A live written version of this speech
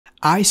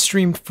I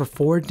streamed for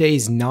 4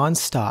 days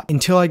non-stop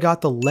until I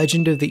got the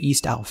Legend of the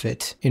East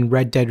outfit in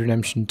Red Dead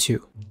Redemption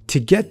 2. To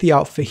get the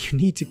outfit, you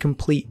need to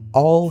complete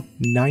all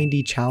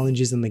 90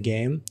 challenges in the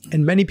game,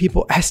 and many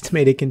people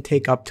estimate it can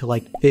take up to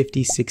like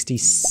 50, 60,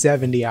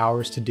 70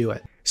 hours to do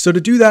it. So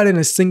to do that in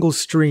a single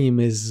stream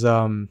is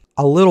a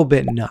little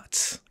bit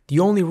nuts. The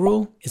only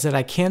rule is that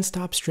I can't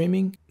stop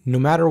streaming no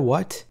matter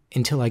what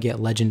until I get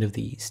Legend of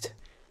the East.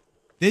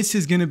 This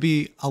is gonna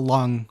be a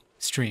long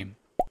stream.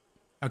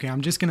 Okay,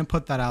 I'm just gonna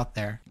put that out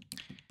there.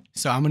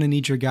 So I'm gonna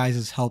need your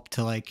guys' help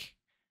to like,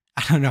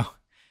 I don't know,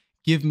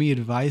 give me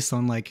advice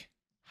on like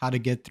how to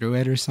get through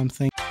it or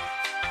something.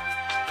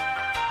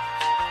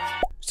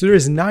 So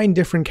there's 9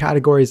 different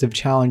categories of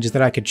challenges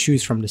that I could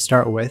choose from to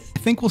start with. I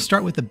think we'll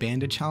start with the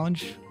bandit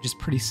challenge, which is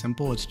pretty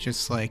simple. It's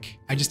just like,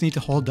 I just need to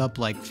hold up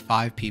like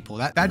 5 people.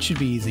 That should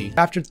be easy.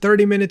 After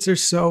 30 minutes or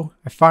so,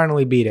 I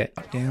finally beat it.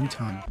 Damn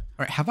ton. All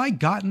right, have I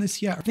gotten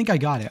this yet? I think I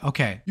got it.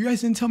 Okay, you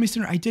guys didn't tell me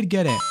sooner. I did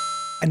get it.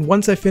 And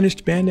once I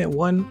finished Bandit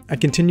 1, I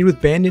continued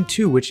with Bandit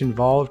 2, which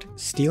involved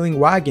stealing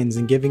wagons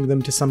and giving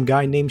them to some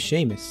guy named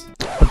Seamus.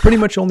 But pretty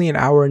much only an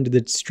hour into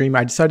the stream,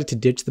 I decided to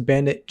ditch the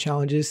Bandit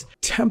challenges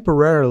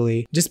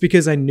temporarily, just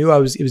because I knew it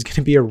was going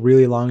to be a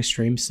really long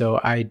stream, so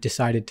I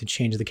decided to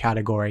change the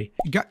category.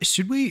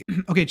 Should we,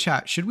 okay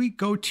chat, should we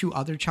go to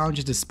other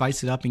challenges to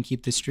spice it up and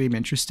keep the stream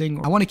interesting?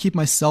 I want to keep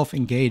myself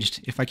engaged.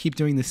 If I keep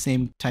doing the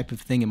same type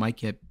of thing, it might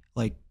get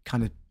like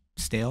kind of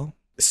stale.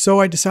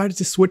 So I decided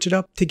to switch it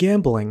up to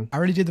gambling. I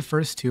already did the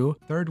first 2.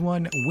 Third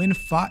one, win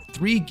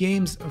 3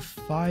 games of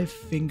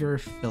 5-finger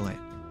fillet.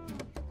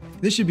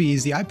 This should be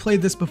easy. I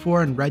played this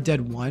before in Red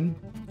Dead 1.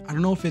 I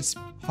don't know if it's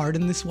hard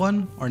in this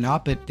one or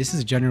not, but this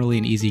is generally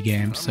an easy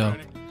game, so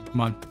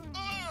come on.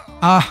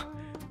 Ah,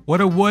 what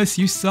a wuss.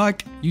 You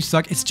suck. You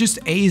suck. It's just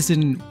A's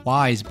and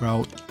Y's,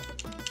 bro.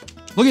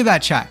 Look at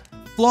that chat.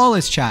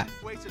 Flawless chat.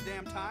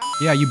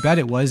 Yeah, you bet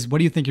it was. What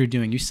do you think you're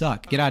doing? You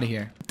suck. Get out of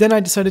here. Then I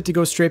decided to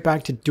go straight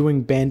back to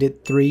doing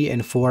Bandit 3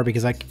 and 4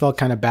 because I felt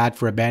kind of bad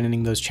for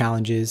abandoning those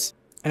challenges.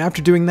 And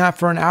after doing that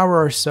for an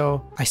hour or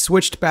so, I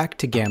switched back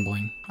to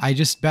gambling. I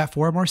just bet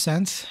 4 more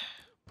cents.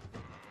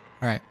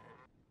 All right.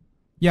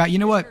 Yeah, you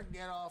know what?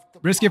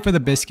 Risk it for the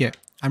biscuit.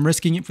 I'm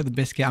risking it for the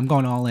biscuit. I'm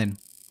going all in.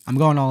 I'm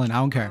going all in. I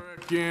don't care.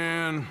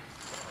 Again,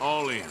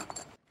 all in.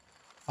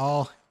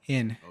 All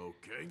in.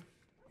 Okay,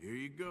 here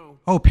you go.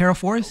 Oh, pair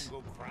of 4s?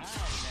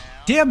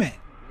 Damn it.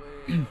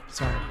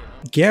 Sorry.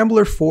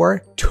 Gambler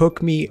 4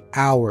 took me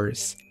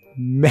hours.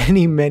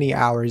 Many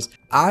hours.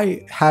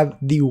 I have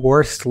the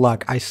worst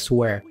luck, I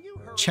swear.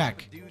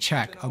 Check.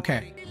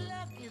 Okay.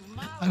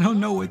 I don't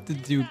know what to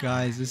do,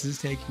 guys. This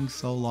is taking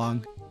so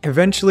long.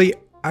 Eventually,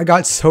 I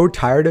got so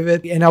tired of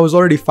it, and I was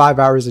already 5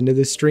 hours into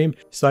this stream,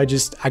 so I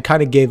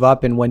kind of gave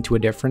up and went to a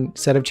different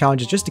set of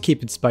challenges just to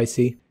keep it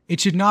spicy. It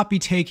should not be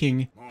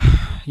taking...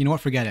 You know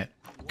what? Forget it.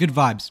 Good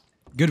vibes.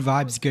 Good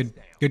vibes,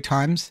 good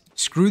times.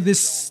 Screw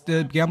this,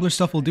 the gambler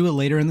stuff, we'll do it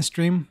later in the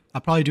stream. I'll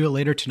probably do it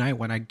later tonight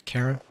when I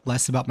care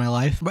less about my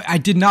life. But I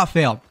did not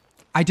fail.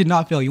 I did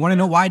not fail. You want to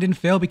know why I didn't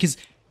fail? Because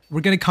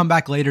we're going to come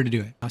back later to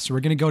do it. So we're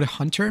going to go to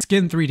Hunter,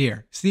 skin 3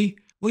 deer. See?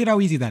 Look at how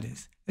easy that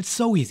is. It's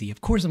so easy. Of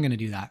course I'm going to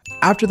do that.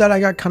 After that, I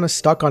got kind of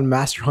stuck on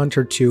Master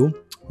Hunter 2,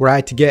 where I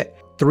had to get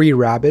 3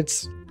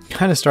 rabbits.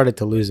 Kind of started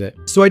to lose it.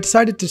 So I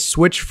decided to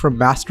switch from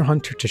Master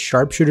Hunter to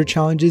Sharpshooter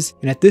challenges,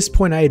 and at this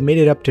point I had made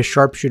it up to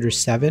Sharpshooter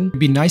 7. It'd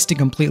be nice to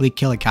completely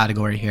kill a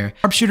category here.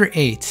 Sharpshooter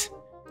 8 is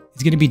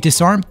going to be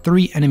disarm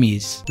 3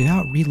 enemies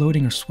without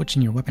reloading or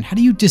switching your weapon. How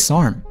do you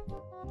disarm?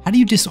 How do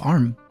you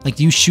disarm? Like,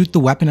 do you shoot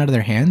the weapon out of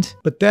their hand?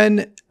 But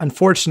then,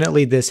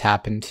 unfortunately, this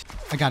happened.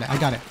 I got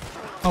it.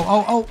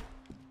 Oh.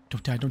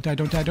 Don't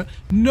die.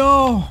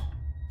 No!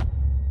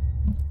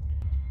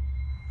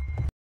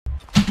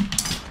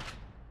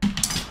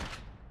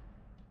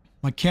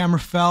 My camera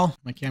fell.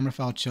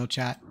 Chill,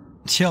 chat.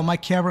 Chill, my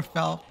camera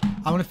fell.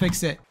 I want to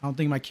fix it. I don't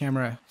think my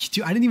camera...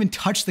 Dude, I didn't even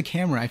touch the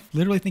camera. I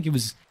literally think it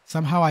was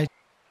somehow I...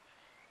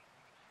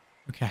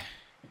 Okay.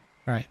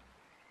 All right.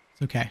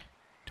 It's okay.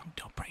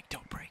 Don't break.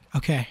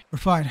 Okay, we're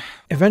fine.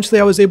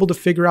 Eventually, I was able to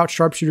figure out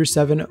Sharpshooter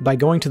 7 by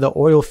going to the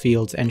oil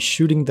fields and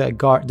shooting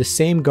the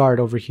same guard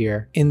over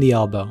here in the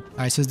elbow. All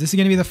right, so this is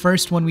going to be the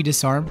first one we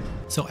disarm.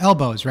 So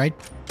elbows, right?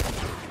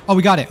 Oh,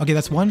 we got it. Okay,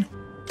 that's 1.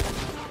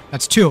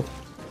 That's 2.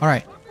 All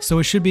right. So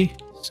it should be,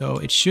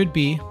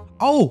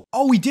 oh,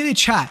 we did it,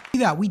 chat. See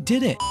that, we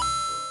did it.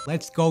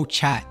 Let's go,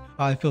 chat.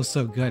 Oh, it feels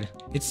so good.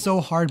 It's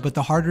so hard, but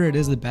the harder it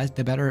is, the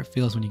better it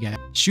feels when you get it.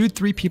 Shoot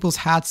 3 people's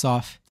hats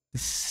off. The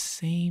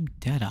same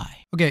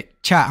Deadeye. Okay,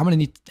 chat, I'm gonna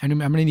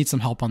need some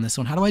help on this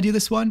one. How do I do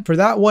this one? For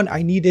that one,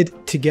 I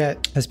needed to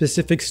get a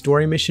specific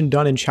story mission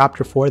done in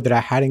chapter 4 that I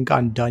hadn't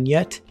gotten done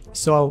yet.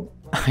 So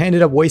I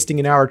ended up wasting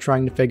an hour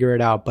trying to figure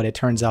it out, but it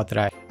turns out that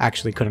I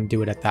actually couldn't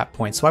do it at that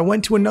point. So I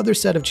went to another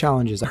set of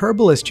challenges,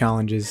 herbalist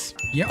challenges.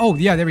 Yeah, oh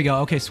yeah, there we go.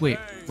 Okay, sweet.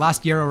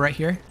 Last arrow right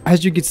here.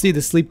 As you can see,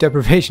 the sleep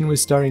deprivation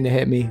was starting to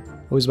hit me.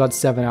 It was about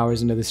 7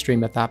 hours into the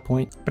stream at that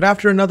point. But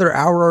after another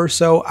hour or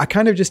so, I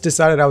kind of just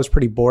decided I was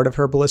pretty bored of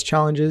herbalist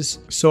challenges.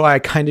 So I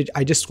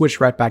just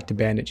switched right back to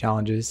bandit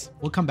challenges.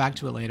 We'll come back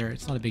to it later.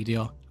 It's not a big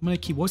deal. I'm gonna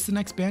keep, what's the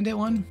next bandit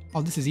one?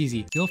 Oh, this is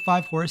easy. Steal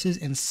 5 horses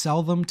and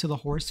sell them to the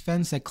horse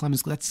fence at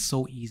Clemens. That's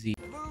so easy.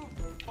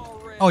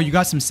 Oh, you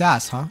got some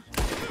sass, huh?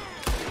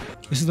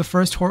 This is the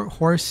first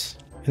horse.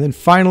 And then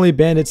finally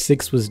bandit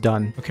 6 was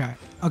done.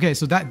 Okay,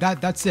 so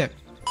that's it.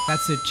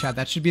 That's it, chat.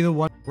 That should be the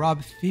one.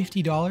 Rob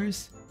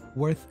 $50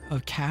 worth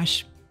of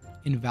cash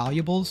in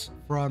valuables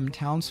from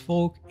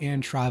townsfolk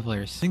and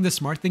travelers. I think the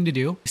smart thing to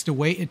do is to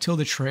wait until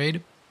the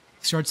trade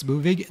starts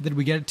moving, and then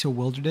we get into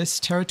wilderness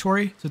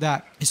territory so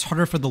that it's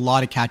harder for the law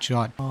to catch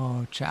on.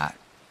 Oh, chat.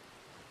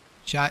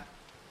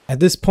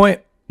 At this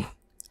point,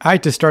 I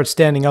had to start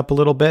standing up a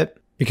little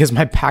bit because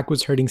my back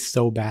was hurting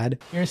so bad.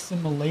 Here's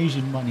some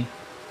Malaysian money.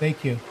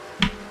 Thank you.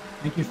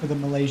 Thank you for the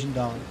Malaysian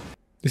dollars.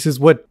 This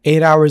is what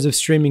 8 hours of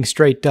streaming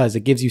straight does.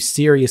 It gives you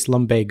serious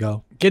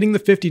lumbago. Getting the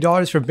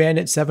 $50 for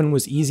Bandit 7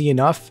 was easy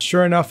enough.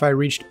 Sure enough, I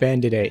reached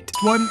Bandit 8.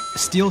 One,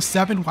 steal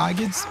 7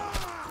 wagons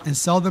and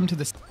sell them to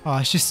the... Oh,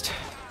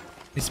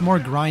 it's more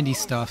grindy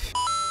stuff.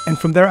 And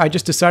from there, I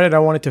just decided I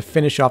wanted to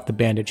finish off the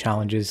bandit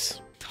challenges.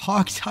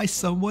 Hog-tie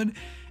someone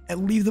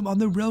and leave them on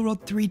the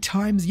railroad 3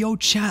 times. Yo,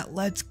 chat,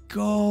 let's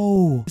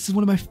go. This is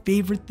one of my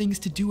favorite things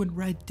to do in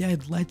Red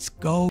Dead. Let's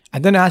go. I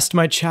then asked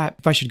my chat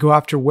if I should go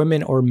after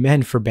women or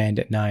men for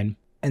Bandit 9.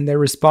 And their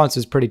response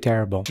was pretty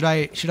terrible.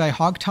 Should I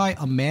hog-tie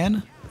a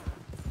man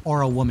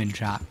or a woman,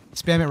 chat?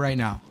 Spam it right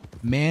now.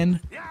 Man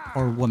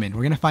or woman.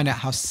 We're gonna find out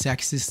how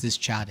sexist this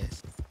chat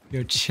is.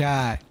 Yo,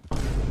 chat.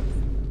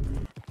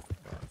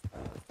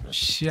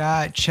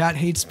 Chat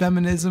hates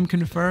feminism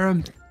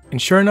confirmed.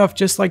 And sure enough,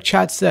 just like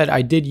chat said,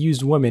 I did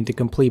use women to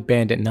complete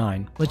Bandit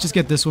 9. Let's just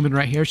get this woman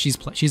right here.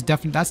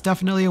 That's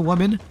definitely a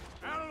woman.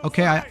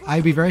 Okay,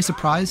 I'd be very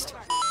surprised.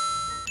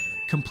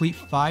 Complete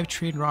 5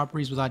 train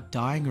robberies without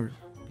dying or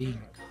being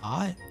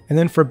caught. And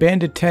then for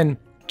Bandit 10,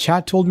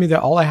 chat told me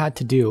that all I had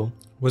to do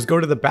was go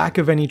to the back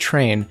of any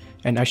train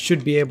and I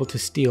should be able to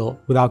steal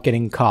without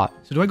getting caught.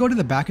 So do I go to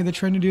the back of the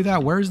train to do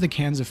that? Where's the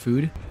cans of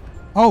food?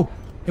 Oh,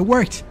 it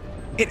worked.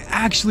 It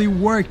actually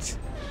worked.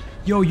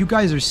 Yo, you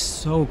guys are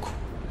so cool.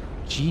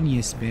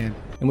 Genius, man.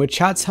 And with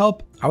chat's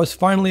help, I was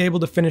finally able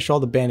to finish all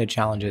the bandit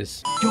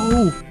challenges.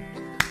 Yo,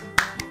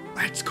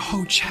 let's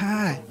go,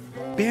 chat.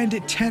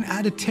 Bandit 10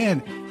 out of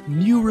 10.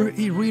 New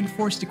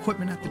reinforced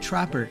equipment at the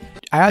trapper.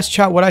 I asked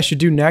chat what I should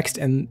do next,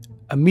 and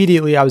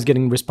immediately I was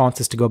getting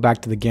responses to go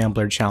back to the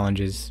gambler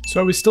challenges.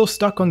 So I was still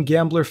stuck on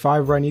Gambler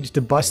 5 where I needed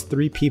to bust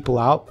 3 people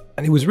out,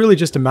 and it was really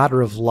just a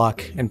matter of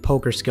luck and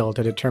poker skill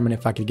to determine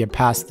if I could get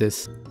past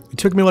this. It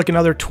took me like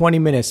another 20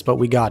 minutes, but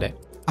we got it.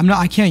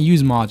 I can't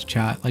use mods,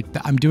 chat. Like,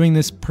 I'm doing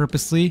this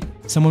purposely.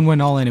 Someone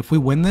went all in. If we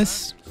win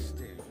this...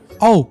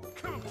 Oh,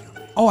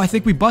 I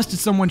think we busted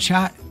someone,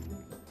 chat.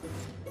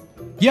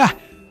 Yeah,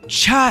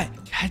 chat.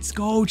 Let's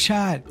go,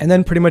 chat. And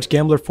then pretty much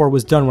Gambler 4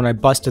 was done when I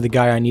busted the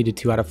guy I needed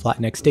to at a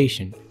Flatneck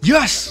station.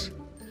 Yes!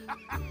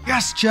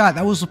 Yes, chat.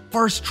 That was the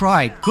first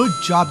try. Good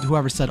job to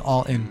whoever said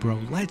all in, bro.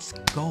 Let's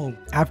go.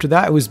 After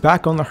that, I was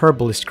back on the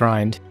Herbalist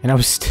grind, and I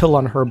was still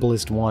on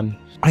Herbalist 1.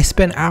 I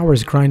spent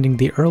hours grinding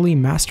the early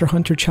Master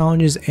Hunter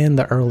challenges and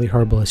the early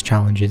Herbalist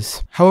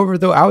challenges. However,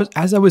 though,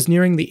 as I was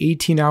nearing the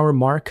 18-hour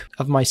mark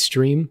of my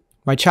stream,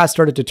 my chat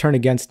started to turn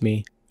against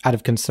me out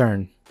of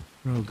concern.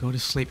 Bro, go to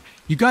sleep.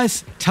 You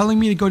guys telling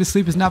me to go to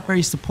sleep is not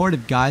very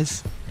supportive,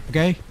 guys.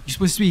 Okay? You're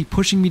supposed to be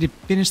pushing me to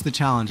finish the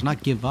challenge,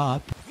 not give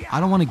up. I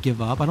don't want to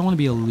give up. I don't want to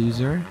be a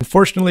loser.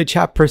 Unfortunately,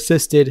 chat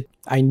persisted.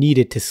 I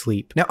needed to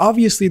sleep. Now,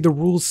 obviously, the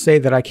rules say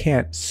that I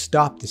can't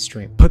stop the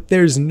stream, but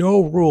there's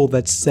no rule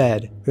that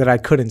said that I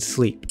couldn't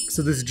sleep.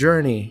 So this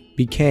journey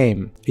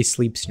became a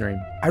sleep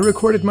stream. I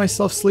recorded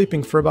myself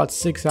sleeping for about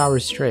 6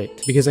 hours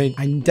straight because I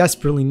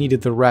desperately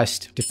needed the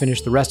rest to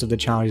finish the rest of the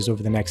challenges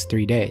over the next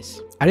 3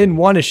 days. I didn't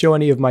want to show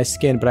any of my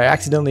skin, but I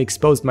accidentally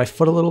exposed my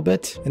foot a little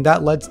bit, and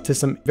that led to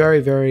some very,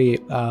 very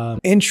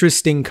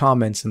interesting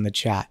comments in the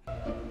chat.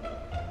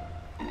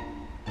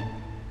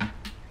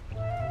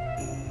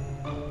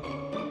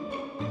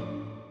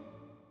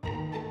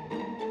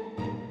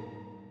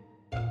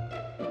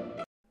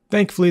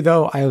 Thankfully,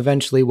 though, I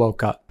eventually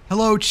woke up.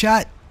 Hello,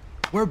 chat.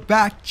 We're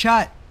back,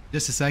 chat.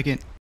 Just a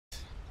second.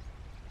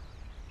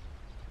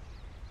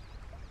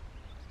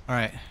 All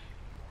right.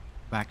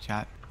 Back,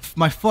 chat.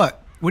 My foot.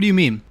 What do you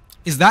mean?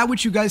 Is that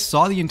what you guys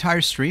saw the entire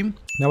stream?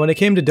 Now, when it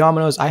came to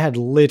dominoes, I had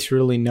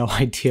literally no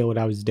idea what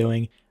I was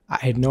doing. I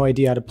had no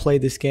idea how to play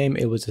this game.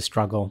 It was a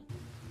struggle.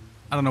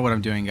 I don't know what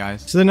I'm doing,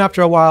 guys. So then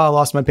after a while, I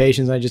lost my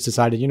patience and I just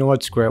decided, you know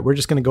what, screw it. We're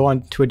just going to go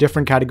on to a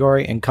different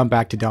category and come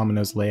back to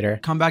dominoes later.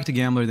 Come back to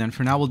gambler then.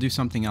 For now, we'll do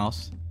something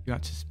else. You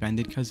got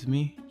suspended because of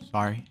me?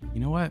 Sorry. You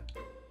know what?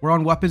 We're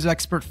on weapons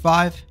expert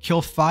 5.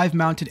 Kill 5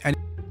 mounted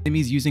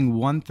enemies using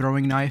 1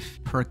 throwing knife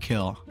per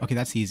kill. Okay,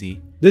 that's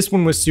easy. This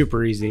one was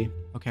super easy.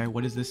 Okay,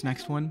 what is this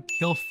next one?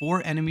 Kill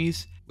 4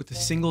 enemies with a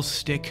single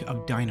stick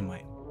of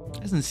dynamite.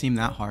 Doesn't seem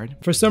that hard.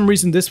 For some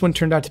reason, this one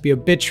turned out to be a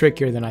bit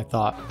trickier than I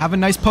thought. Have a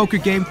nice poker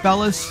game,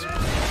 fellas.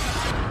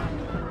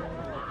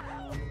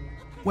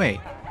 Wait.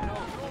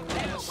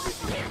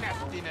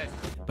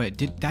 But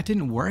that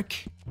didn't work?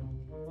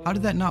 How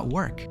did that not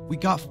work?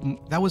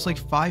 That was like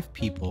 5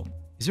 people.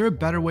 Is there a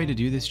better way to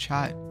do this,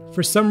 chat?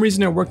 For some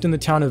reason it worked in the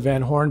town of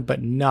Van Horn,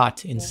 but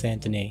not in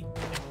Saint Denis.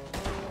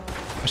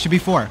 That should be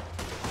 4.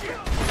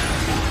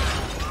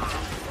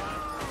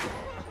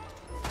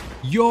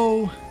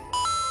 Yo!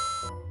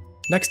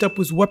 Next up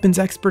was Weapons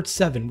Expert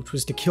 7, which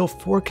was to kill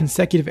 4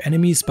 consecutive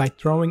enemies by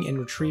throwing and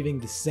retrieving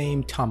the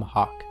same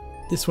tomahawk.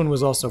 This one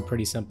was also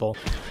pretty simple.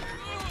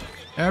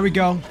 There we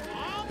go.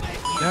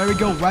 There we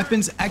go,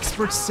 Weapons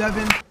Expert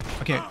 7.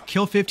 Okay,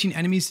 kill 15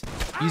 enemies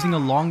using a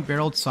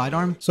long-barreled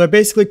sidearm. So I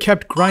basically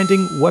kept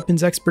grinding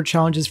Weapons Expert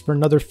challenges for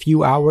another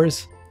few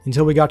hours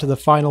until we got to the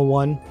final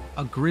one.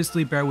 A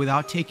grizzly bear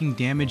without taking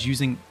damage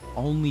using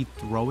only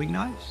throwing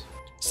knives?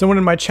 Someone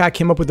in my chat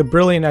came up with a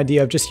brilliant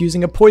idea of just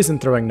using a poison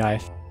throwing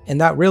knife. And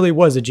that really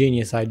was a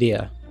genius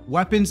idea.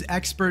 Weapons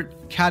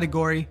Expert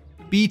category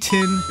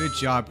beaten. Good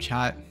job,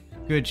 chat.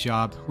 Good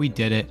job. We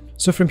did it.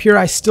 So from here,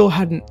 I still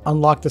hadn't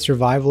unlocked the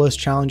Survivalist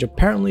challenge.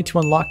 Apparently to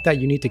unlock that,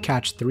 you need to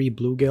catch 3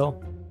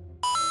 bluegill.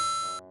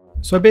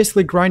 So I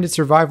basically grinded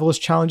Survivalist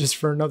challenges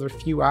for another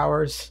few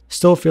hours,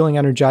 still feeling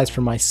energized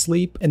from my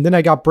sleep, and then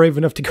I got brave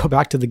enough to go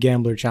back to the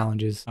Gambler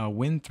challenges.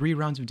 Win 3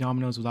 rounds of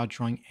dominoes without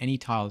drawing any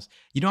tiles.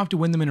 You don't have to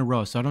win them in a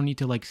row, so I don't need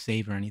to like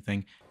save or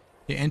anything.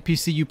 The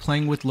NPC you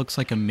playing with looks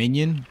like a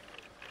minion.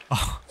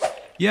 Oh,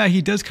 yeah,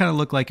 he does kind of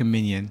look like a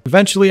minion.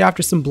 Eventually,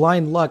 after some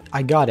blind luck,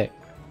 I got it.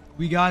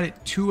 We got it.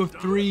 2 of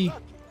 3.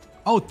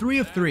 Oh, 3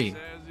 of 3.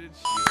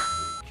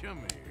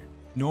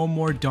 No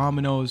more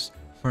dominoes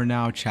for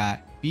now,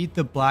 chat. Beat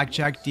the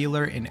blackjack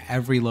dealer in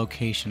every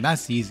location.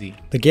 That's easy.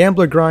 The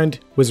gambler grind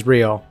was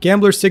real.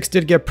 Gambler 6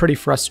 did get pretty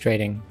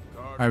frustrating.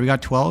 All right, we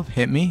got 12.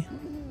 Hit me.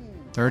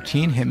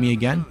 13. Hit me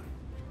again.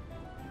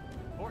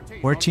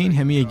 14.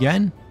 Hit me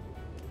again.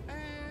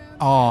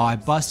 Oh, I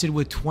busted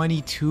with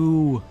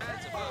 22.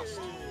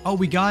 Oh,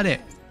 we got it.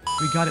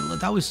 We got it.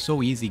 That was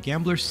so easy.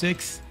 Gambler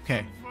 6.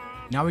 Okay.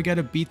 Now we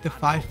gotta beat the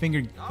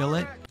 5-fingered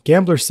fillet.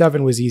 Gambler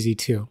 7 was easy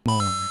too.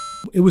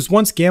 It was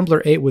once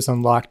Gambler 8 was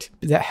unlocked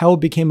that hell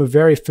became a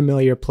very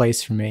familiar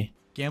place for me.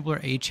 Gambler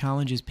 8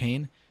 challenge is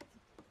pain.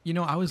 You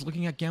know, I was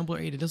looking at Gambler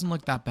 8. It doesn't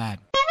look that bad.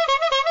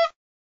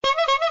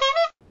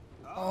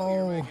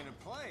 Oh,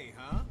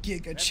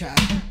 Giga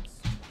Chad.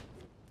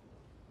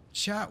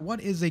 Chat, what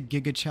is a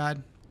Giga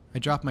Chad? I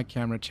dropped my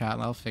camera, chat.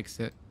 I'll fix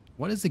it.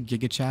 What is a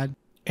Giga Chad?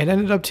 It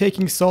ended up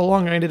taking so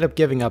long, I ended up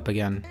giving up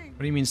again. What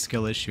do you mean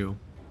skill issue?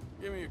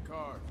 Give me a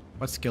card.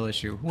 What skill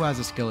issue? Who has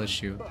a skill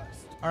issue?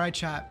 Alright,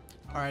 chat.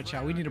 Alright,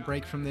 chat. We need a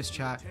break from this,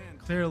 chat.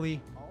 Clearly,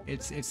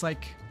 it's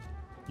like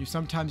you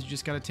sometimes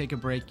just gotta take a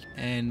break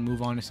and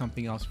move on to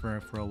something else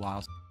for a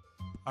while.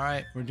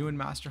 Alright, we're doing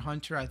Master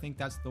Hunter. I think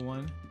that's the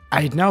one.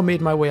 I had now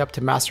made my way up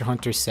to Master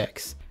Hunter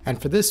 6. And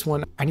for this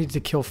one, I needed to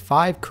kill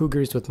 5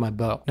 cougars with my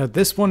bow. Now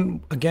this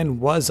one, again,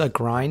 was a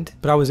grind,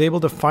 but I was able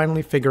to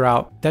finally figure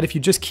out that if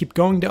you just keep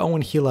going to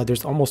Owen Hila,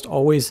 there's almost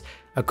always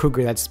a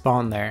cougar that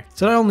spawned there.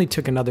 So that only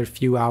took another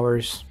few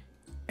hours.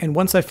 And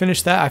once I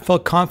finished that, I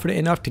felt confident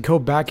enough to go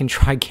back and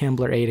try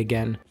Gambler 8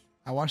 again.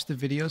 I watched the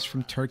videos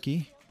from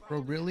Turkey. Bro,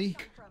 really?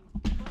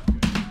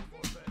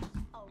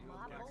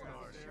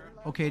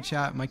 Okay,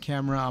 chat, my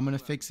camera. I'm gonna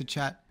fix the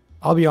chat.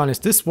 I'll be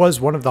honest, this was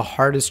one of the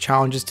hardest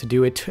challenges to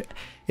do.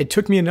 It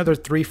took me another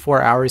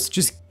 3-4 hours.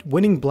 Just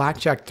winning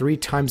blackjack 3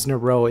 times in a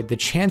row, the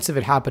chance of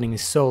it happening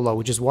is so low,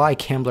 which is why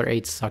Gambler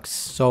 8 sucks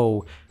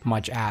so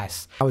much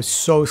ass. I was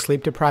so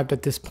sleep deprived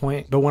at this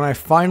point, but when I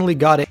finally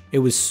got it, it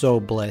was so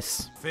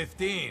bliss.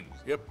 15.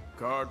 Yep,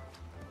 card.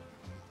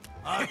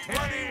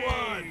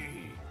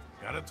 21.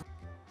 Got it.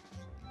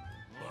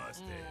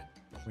 Busted.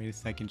 Wait a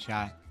second,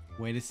 chat.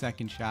 Wait a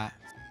second, chat.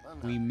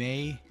 We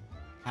may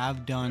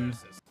have done...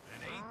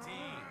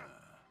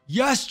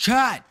 Yes,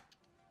 chat!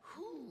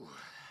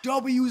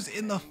 W's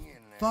in the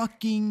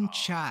fucking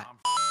chat.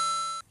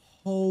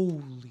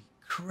 Holy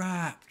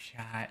crap,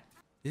 chat.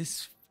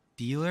 This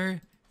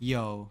dealer?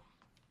 Yo.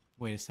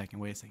 Wait a second,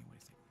 wait a second,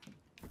 wait a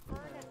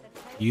second.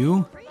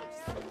 You?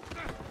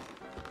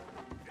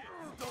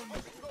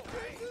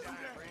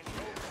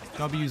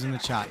 W's in the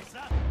chat.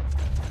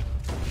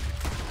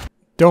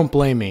 Don't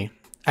blame me.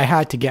 I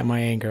had to get my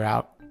anger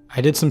out.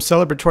 I did some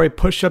celebratory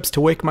push-ups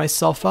to wake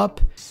myself up.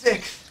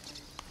 6,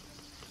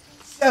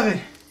 7,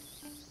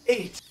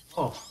 8.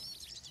 Oh.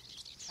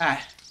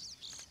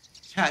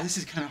 Chat, this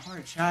is kind of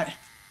hard, chat.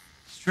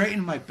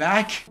 Straighten my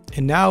back.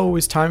 And now it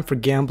was time for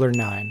Gambler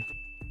 9.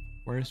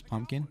 Where's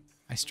Pumpkin?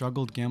 I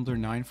struggled Gambler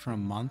 9 for a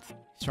month.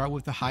 Start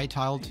with the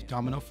high-tiled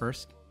domino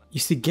first. You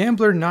see,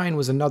 Gambler 9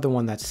 was another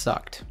one that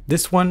sucked.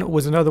 This one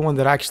was another one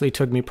that actually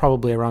took me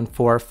probably around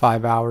 4 or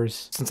 5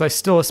 hours, since I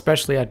still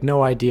especially had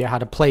no idea how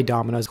to play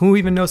dominoes. Who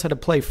even knows how to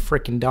play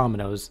frickin'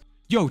 dominoes?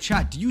 Yo,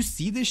 chat, do you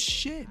see this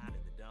shit?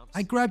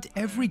 I grabbed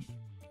every...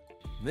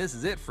 This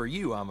is it for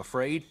you, I'm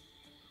afraid.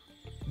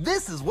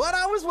 This is what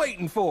I was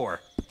waiting for.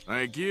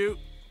 Thank you.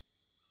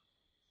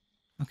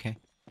 Okay.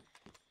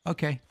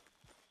 Okay.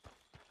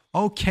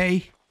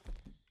 Okay.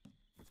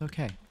 It's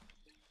okay.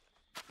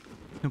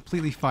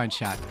 Completely fine,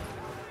 chat.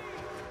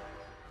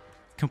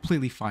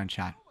 Completely fine,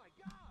 chat.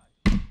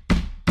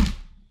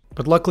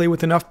 But luckily,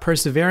 with enough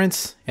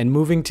perseverance and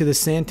moving to the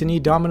Santini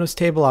Domino's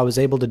table, I was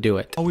able to do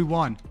it. Oh, we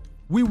won.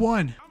 We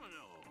won.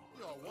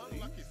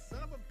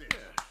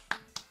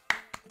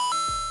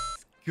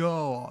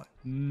 Go.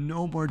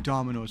 No more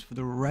dominoes for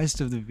the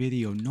rest of the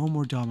video. No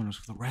more dominoes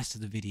for the rest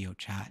of the video,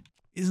 chat.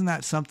 Isn't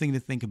that something to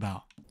think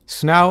about?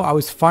 So now I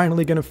was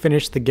finally going to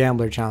finish the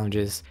gambler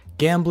challenges.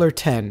 Gambler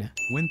 10.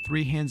 Win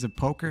 3 hands of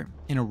poker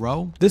in a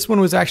row. This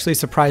one was actually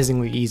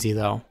surprisingly easy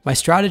though. My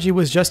strategy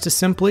was just to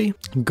simply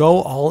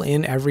go all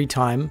in every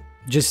time.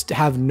 Just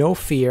have no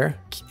fear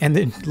and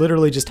then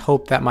literally just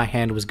hope that my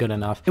hand was good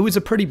enough. It was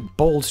a pretty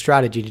bold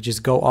strategy to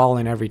just go all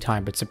in every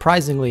time, but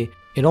surprisingly,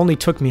 it only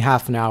took me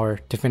half an hour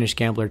to finish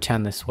Gambler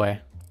 10 this way.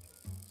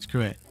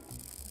 Screw it.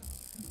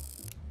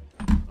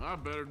 I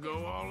better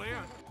go all in.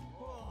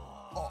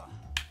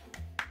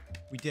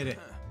 We did it.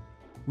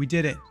 We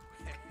did it.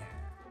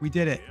 We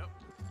did it.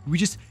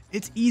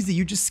 It's easy.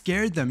 You just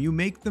scared them. You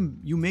make them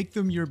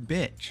your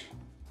bitch.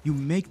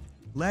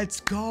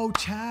 Let's go,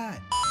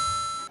 chat.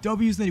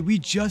 W's, we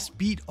just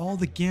beat all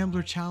the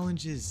gambler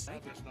challenges.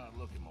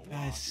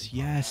 Yes,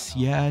 yes,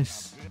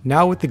 yes.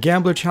 Now with the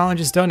gambler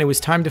challenges done, it was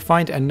time to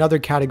find another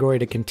category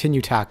to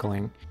continue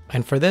tackling.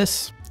 And for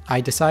this, I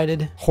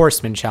decided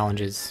horseman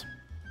challenges.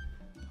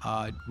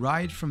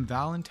 Ride from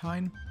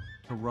Valentine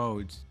to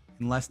Rhodes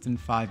in less than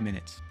 5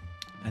 minutes.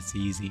 That's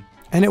easy.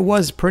 And it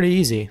was pretty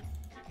easy.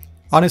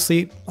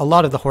 Honestly, a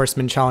lot of the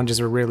horseman challenges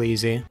were really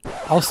easy.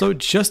 Also,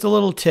 just a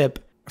little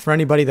tip for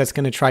anybody that's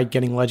going to try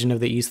getting Legend of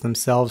the East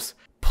themselves,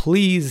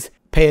 please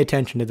pay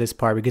attention to this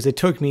part because it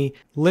took me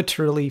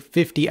literally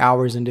 50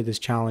 hours into this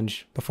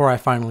challenge before I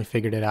finally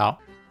figured it out.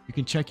 You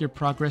can check your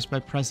progress by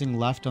pressing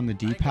left on the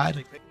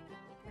D-pad.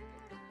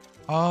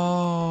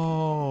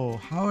 Oh,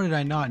 how did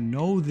I not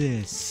know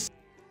this?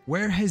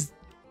 Where has...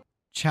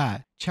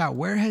 Chat,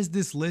 where has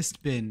this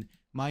list been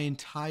my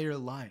entire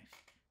life?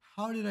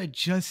 How did I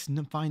just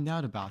find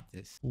out about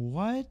this?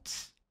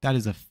 What? That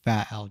is a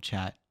fat L,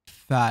 chat.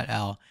 Fat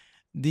L.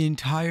 The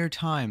entire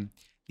time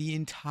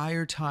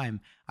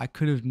I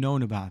could have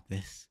known about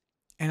this.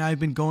 And I've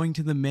been going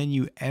to the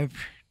menu every...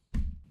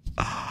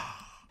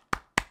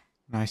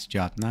 Nice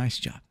job, nice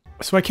job.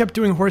 So I kept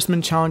doing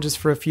horseman challenges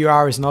for a few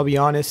hours, and I'll be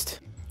honest,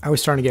 I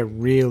was starting to get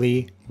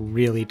really,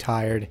 really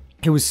tired.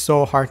 It was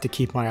so hard to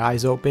keep my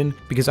eyes open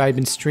because I had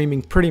been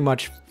streaming pretty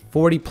much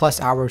 40 plus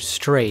hours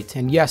straight.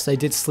 And yes, I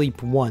did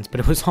sleep once, but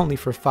it was only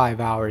for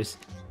 5 hours.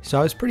 So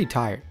I was pretty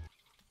tired.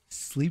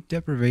 Sleep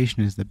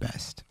deprivation is the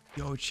best.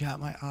 Yo, chat,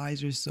 my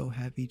eyes are so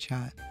heavy,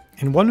 chat.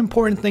 And one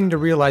important thing to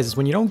realize is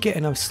when you don't get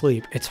enough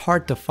sleep, it's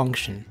hard to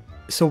function.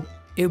 So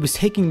it was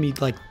taking me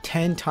like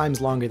 10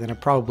 times longer than I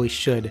probably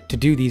should to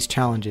do these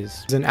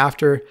challenges. And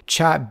after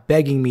chat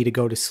begging me to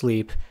go to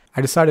sleep,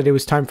 I decided it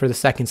was time for the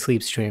second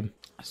sleep stream.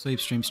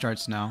 Sleep stream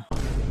starts now.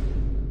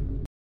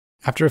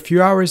 After a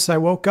few hours, I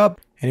woke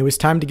up and it was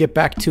time to get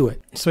back to it.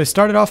 So I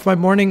started off my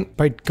morning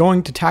by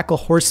going to tackle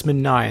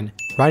Horseman 9,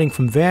 riding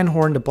from Van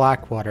Horn to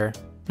Blackwater.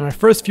 And my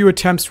first few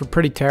attempts were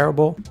pretty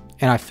terrible,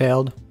 and I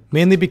failed.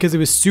 Mainly because it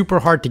was super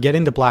hard to get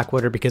into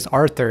Blackwater because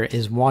Arthur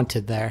is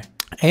wanted there,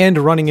 and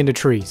running into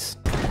trees.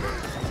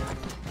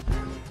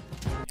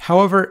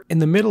 However, in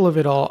the middle of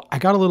it all, I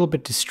got a little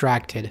bit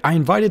distracted. I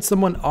invited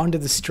someone onto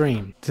the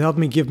stream to help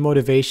me give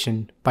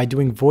motivation by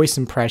doing voice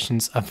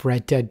impressions of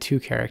Red Dead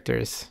 2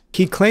 characters.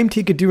 He claimed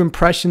he could do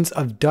impressions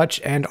of Dutch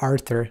and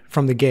Arthur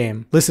from the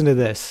game. Listen to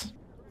this.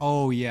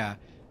 Oh yeah,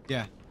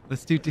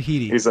 let's do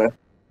Tahiti. He said,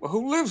 Well,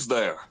 who lives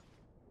there?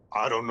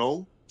 I don't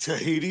know,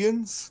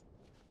 Tahitians?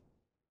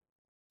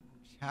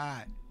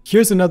 Chat.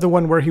 Here's another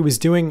one where he was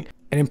doing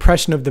an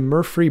impression of the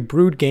Murphy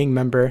Brood Gang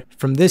member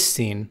from this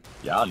scene.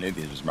 Y'all knew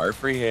this was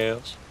Murphy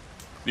Hills.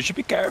 You should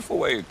be careful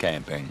where you're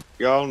camping.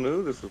 Y'all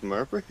knew this was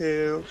Murphy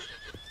Hills.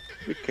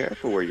 Be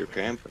careful where you're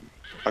camping.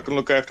 I can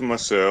look after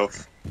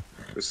myself.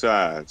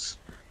 Besides,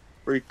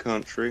 free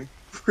country.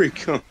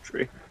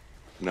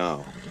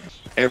 No,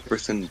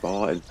 everything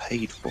bought and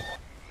paid for.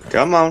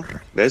 Come on,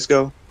 let's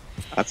go.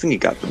 I think you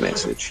got the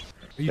message.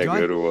 Are you That done?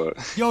 good or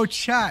what? Yo,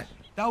 chat,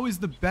 that was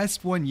the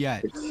best one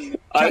yet.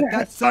 Chat, that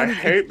I sounded...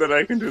 hate that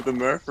I can do the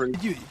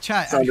Murphy.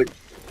 Chat, Sounded-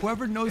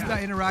 whoever knows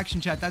that interaction,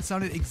 chat, that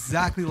sounded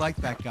exactly like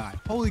that guy.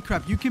 Holy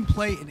crap, you can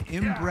play an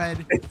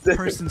inbred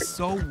person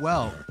so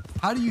well.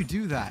 How do you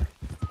do that?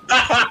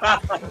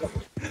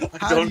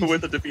 I don't know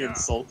whether to be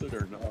insulted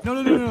or not.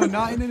 No,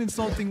 not in an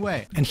insulting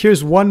way. And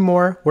here's one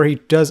more where he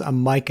does a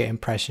Micah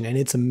impression, and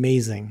it's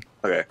amazing.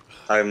 Okay.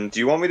 Do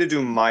you want me to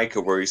do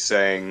Micah where he's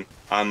saying,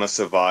 I'm a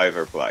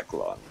survivor, Black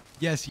Law?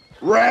 Yes.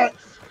 Rat!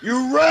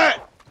 You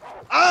rat!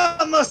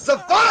 I'm a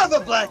survivor,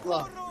 Black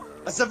Law!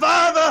 A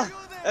survivor!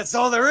 That's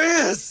all there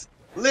is!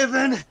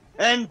 Living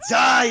and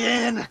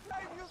dying!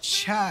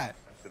 Chat.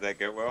 Did that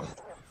go well?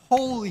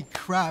 Holy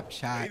crap,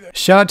 chat.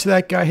 Shout out to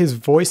that guy. His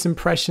voice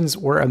impressions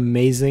were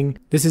amazing.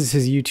 This is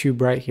his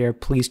YouTube right here.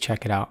 Please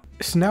check it out.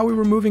 So now we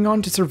were moving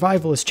on to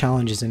survivalist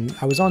challenges, and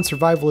I was on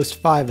survivalist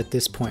 5 at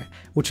this point,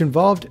 which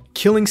involved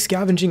killing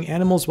scavenging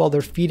animals while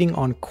they're feeding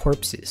on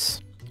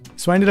corpses.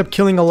 So I ended up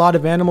killing a lot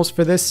of animals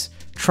for this,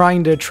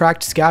 trying to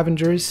attract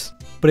scavengers,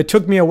 but it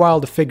took me a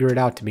while to figure it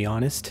out, to be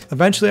honest.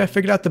 Eventually I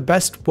figured out the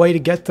best way to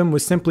get them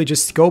was simply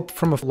just scope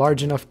from a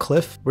large enough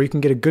cliff where you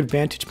can get a good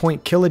vantage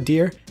point, kill a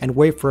deer, and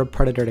wait for a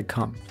predator to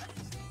come.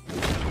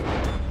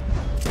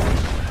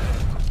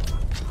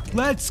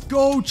 Let's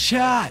go,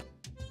 chat!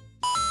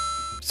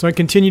 So I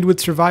continued with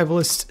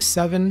Survivalist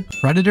 7.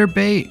 Predator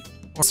bait.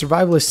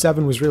 Survivalist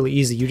 7 was really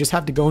easy. You just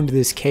have to go into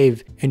this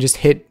cave and just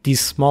hit these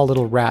small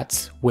little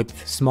rats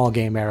with small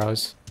game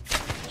arrows.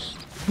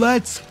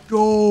 Let's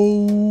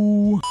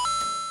go!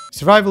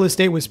 Survivalist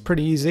 8 was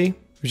pretty easy.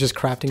 It was just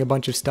crafting a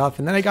bunch of stuff.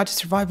 And then I got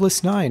to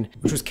Survivalist 9,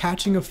 which was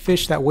catching a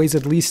fish that weighs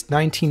at least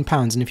 19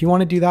 pounds. And if you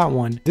want to do that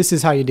one, this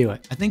is how you do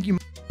it. I think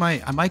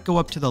I might go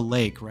up to the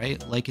lake,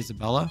 right? Lake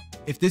Isabella.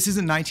 If this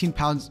isn't 19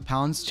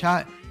 pounds,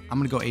 chat, I'm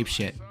gonna go ape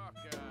shit.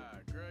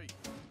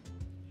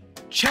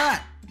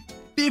 Chat!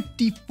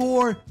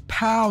 54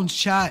 pounds,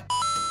 chat!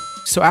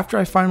 So after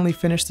I finally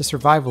finished the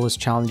Survivalist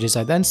challenges,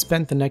 I then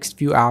spent the next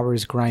few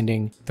hours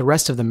grinding the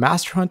rest of the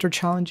Master Hunter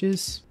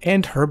challenges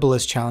and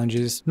Herbalist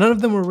challenges. None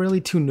of them were really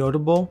too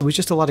notable. It was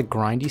just a lot of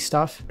grindy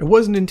stuff. It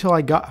wasn't until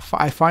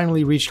I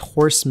finally reached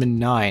Horseman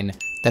 9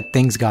 that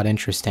things got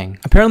interesting.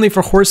 Apparently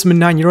for Horseman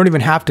 9, you don't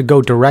even have to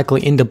go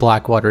directly into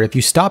Blackwater. If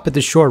you stop at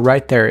the shore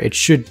right there, it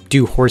should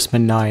do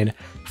Horseman 9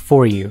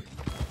 for you.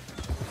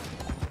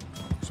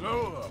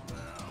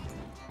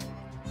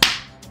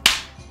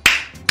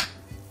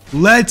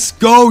 Let's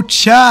go,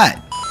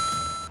 chat!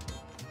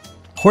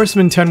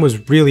 Horseman 10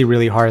 was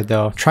really hard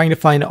though. Trying to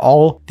find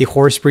all the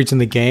horse breeds in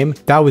the game,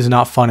 that was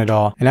not fun at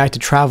all. And I had to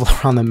travel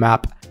around the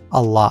map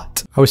a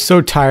lot. I was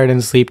so tired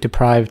and sleep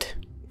deprived.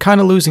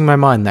 Kind of losing my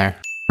mind there.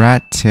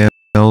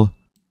 Rat-tail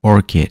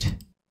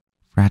orchid.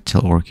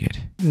 Rat-tail orchid.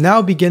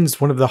 Now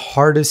begins one of the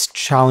hardest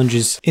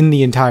challenges in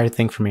the entire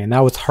thing for me, and that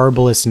was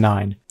Herbalist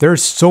 9. There are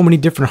so many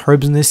different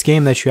herbs in this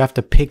game that you have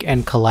to pick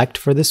and collect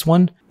for this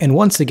one. And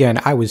once again,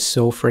 I was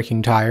so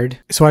freaking tired.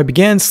 So I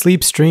began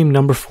sleep stream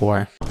number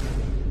 4.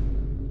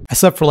 I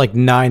slept for like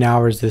 9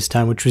 hours this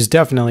time, which was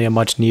definitely a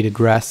much needed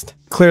rest.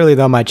 Clearly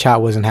though, my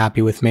chat wasn't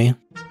happy with me.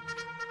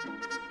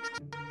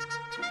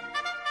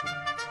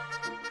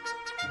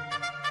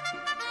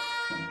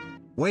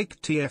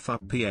 Wake TF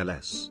up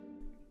PLS.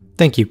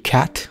 Thank you,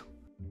 cat.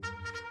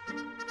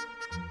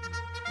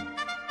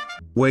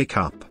 Wake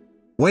up.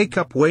 Wake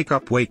up, wake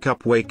up, wake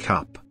up, wake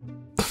up.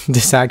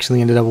 This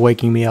actually ended up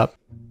waking me up.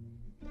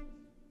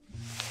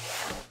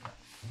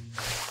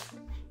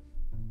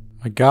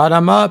 My god,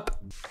 I'm up!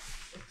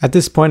 At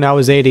this point, I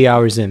was 80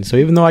 hours in, so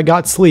even though I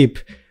got sleep,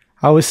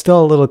 I was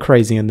still a little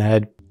crazy in the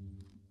head.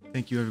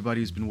 Thank you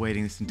everybody who's been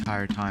waiting this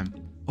entire time.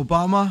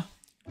 Obama,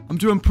 I'm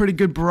doing pretty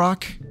good,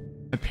 Barack.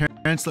 My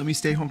parents let me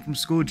stay home from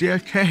school.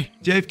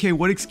 JFK,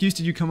 what excuse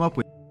did you come up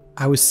with?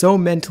 I was so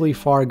mentally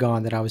far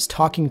gone that I was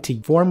talking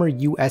to former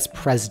US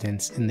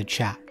presidents in the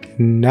chat.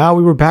 Now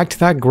we were back to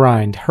that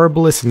grind,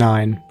 Herbalist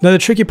 9. Now the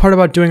tricky part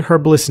about doing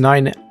Herbalist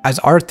 9 as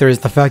Arthur is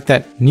the fact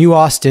that New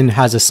Austin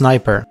has a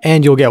sniper,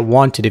 and you'll get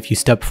wanted if you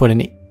step foot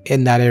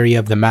in that area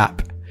of the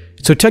map.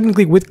 So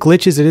technically with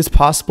glitches it is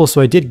possible, so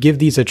I did give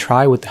these a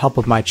try with the help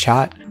of my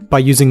chat by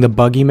using the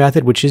buggy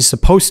method, which is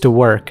supposed to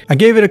work. I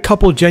gave it a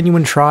couple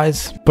genuine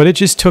tries, but it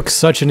just took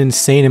such an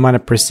insane amount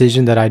of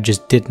precision that I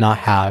just did not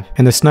have.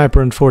 And the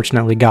sniper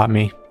unfortunately got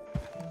me.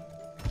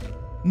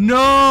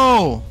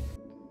 No!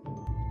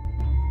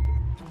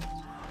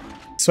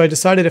 So I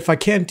decided if I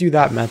can't do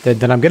that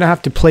method, then I'm gonna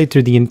have to play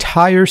through the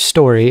entire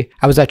story.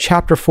 I was at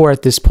chapter 4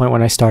 at this point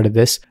when I started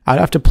this. I'd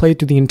have to play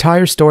through the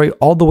entire story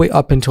all the way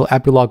up until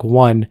epilogue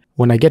 1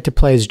 when I get to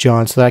play as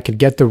John so that I could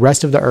get the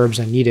rest of the herbs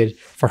I needed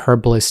for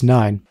Herbalist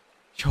 9.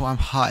 Yo, I'm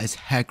hot as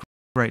heck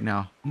right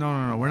now. No,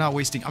 I'm not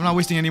wasting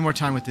any more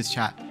time with this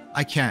chat.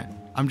 I can't.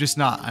 I'm just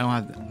not. I don't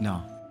have,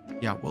 no.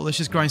 Yeah, well, let's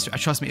just grind.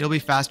 Trust me, it'll be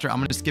faster. I'm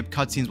gonna skip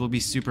cutscenes. We'll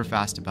be super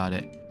fast about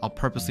it. I'll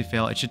purposely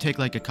fail. It should take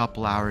like a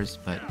couple hours,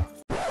 but...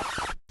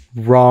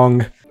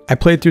 Wrong. I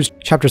played through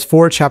chapters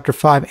 4, chapter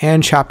 5,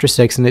 and chapter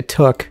 6, and it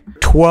took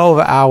 12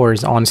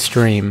 hours on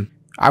stream.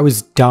 I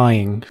was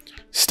dying.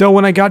 Still,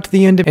 when I got to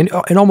the end,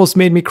 it almost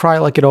made me cry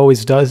like it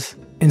always does.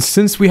 And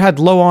since we had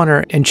low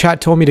honor and chat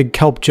told me to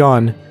help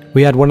John,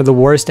 we had one of the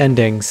worst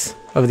endings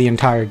of the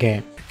entire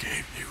game. I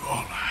gave you all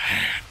I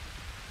had.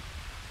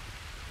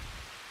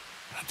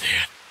 I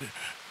did.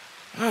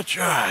 I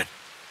tried.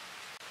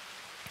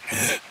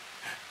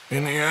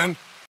 In the end,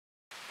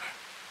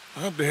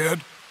 I did.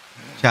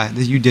 Chat,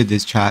 you did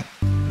this, chat.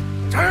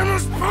 Damn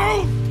us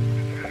both!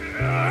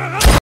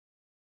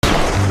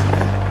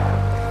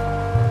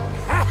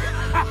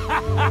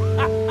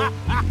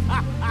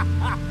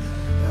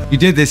 You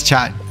did this,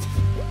 chat.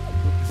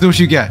 This is what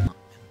you get.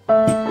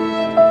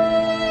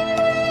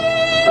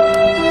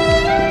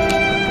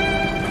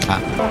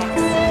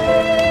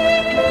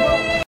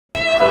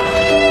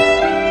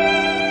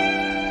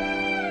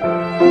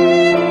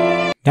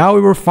 Now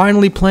we were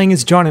finally playing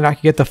as John and I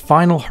could get the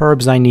final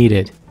herbs I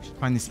needed.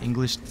 Find this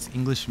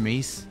English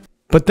mace.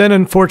 But then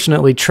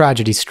unfortunately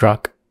tragedy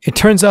struck. It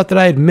turns out that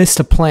I had missed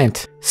a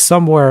plant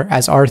somewhere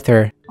as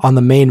Arthur on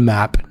the main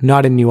map,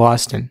 not in New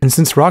Austin. And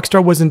since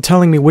Rockstar wasn't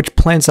telling me which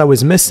plants I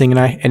was missing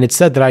and it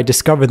said that I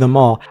discovered them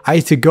all, I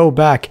had to go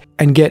back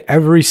and get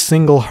every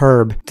single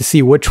herb to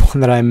see which one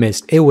that I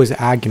missed. It was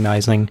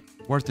agonizing.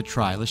 Worth a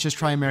try. Let's just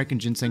try American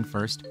ginseng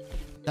first.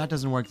 If that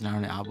doesn't work,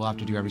 then we'll have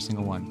to do every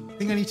single one. I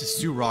think I need to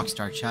sue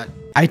Rockstar, chat.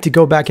 I had to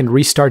go back and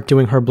restart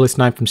doing Herbalist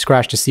 9 from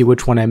scratch to see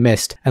which one I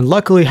missed. And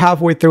luckily,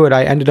 halfway through it,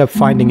 I ended up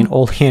finding an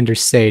Oleander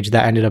Sage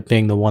that ended up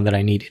being the one that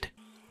I needed.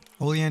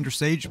 Oleander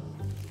Sage?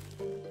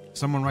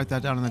 Someone write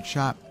that down in the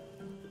chat.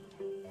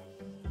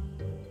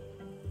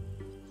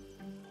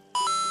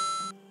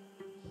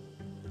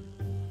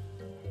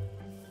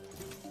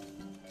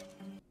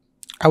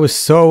 I was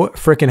so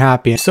freaking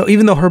happy. So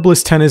even though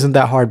Herbalist 10 isn't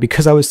that hard,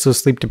 because I was so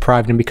sleep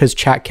deprived and because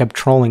chat kept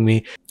trolling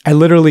me, I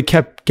literally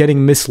kept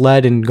getting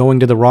misled and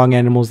going to the wrong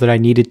animals that I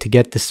needed to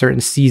get the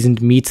certain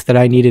seasoned meats that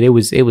I needed. It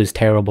was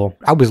terrible.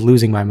 I was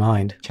losing my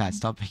mind. Chat,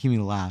 stop making me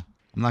laugh.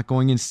 I'm not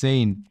going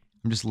insane.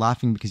 I'm just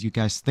laughing because you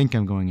guys think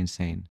I'm going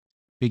insane.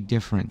 Big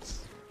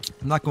difference.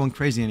 I'm not going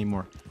crazy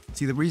anymore.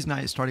 See, the reason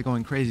I started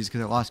going crazy is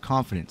because I lost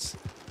confidence.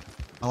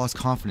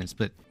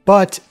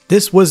 But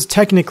this was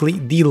technically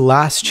the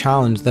last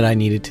challenge that I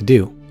needed to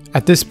do.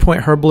 At this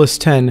point,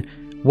 Herbalist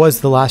 10 was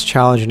the last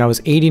challenge and I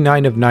was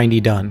 89 of 90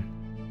 done.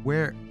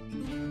 Where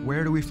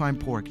do we find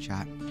pork,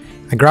 chat?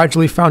 I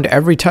gradually found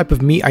every type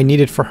of meat I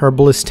needed for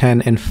Herbalist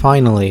 10 and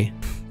finally,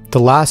 the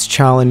last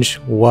challenge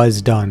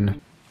was done.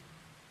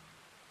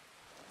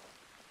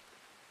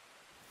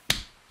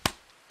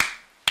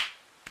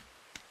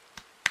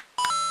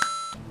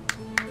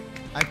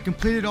 I've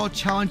completed all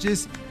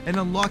challenges and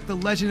unlocked the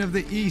Legend of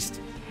the East.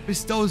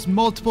 Bestows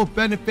multiple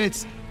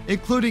benefits,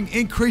 including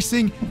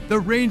increasing the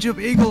range of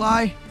Eagle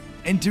Eye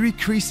and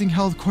decreasing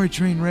health core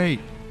drain rate.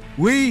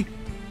 We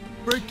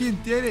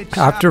freaking did it, chat.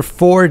 After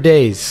 4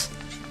 days,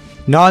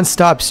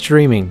 non-stop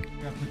streaming.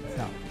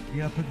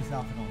 You gotta put this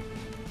outfit on.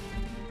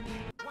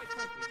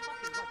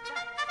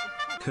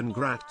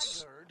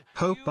 Congrats.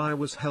 Hope I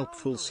was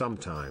helpful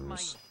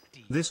sometimes.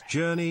 This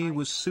journey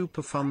was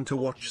super fun to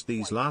watch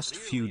these last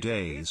few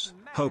days.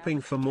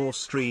 Hoping for more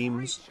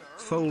streams.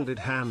 Folded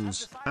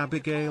hands.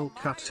 Abigail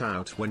cut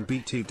out when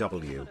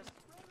BTW.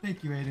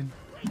 Thank you, Aiden.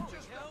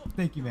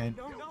 Thank you, man.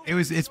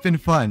 It's been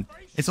fun.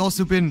 It's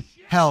also been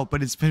hell,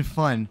 but it's been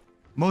fun.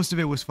 Most of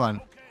it was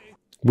fun.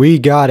 We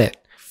got it.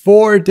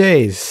 4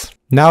 days.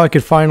 Now I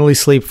could finally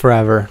sleep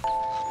forever.